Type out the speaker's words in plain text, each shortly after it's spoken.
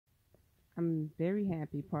I'm very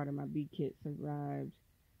happy part of my bee kit survived.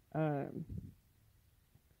 Um,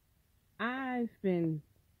 I've been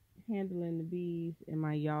handling the bees in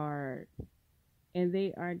my yard, and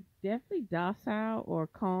they are definitely docile or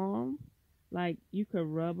calm. Like you could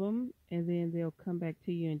rub them, and then they'll come back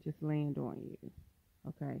to you and just land on you.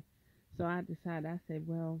 Okay. So I decided, I said,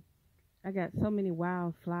 well, I got so many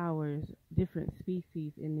wild flowers, different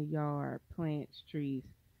species in the yard, plants, trees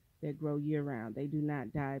that grow year round. They do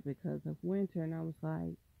not die because of winter. And I was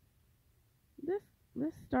like, let's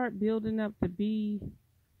let's start building up the bee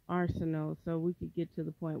arsenal so we could get to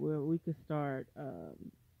the point where we could start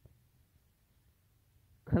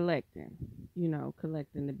collecting,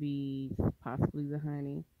 collecting the bees, possibly the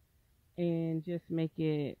honey, and just make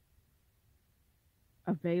it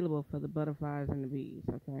available for the butterflies and the bees.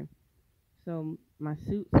 Okay. So my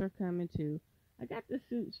suits are coming too. I got the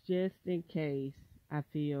suits just in case I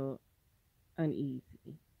feel uneasy.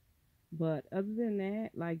 But other than that,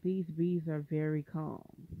 like these bees are very calm,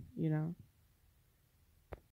 you know.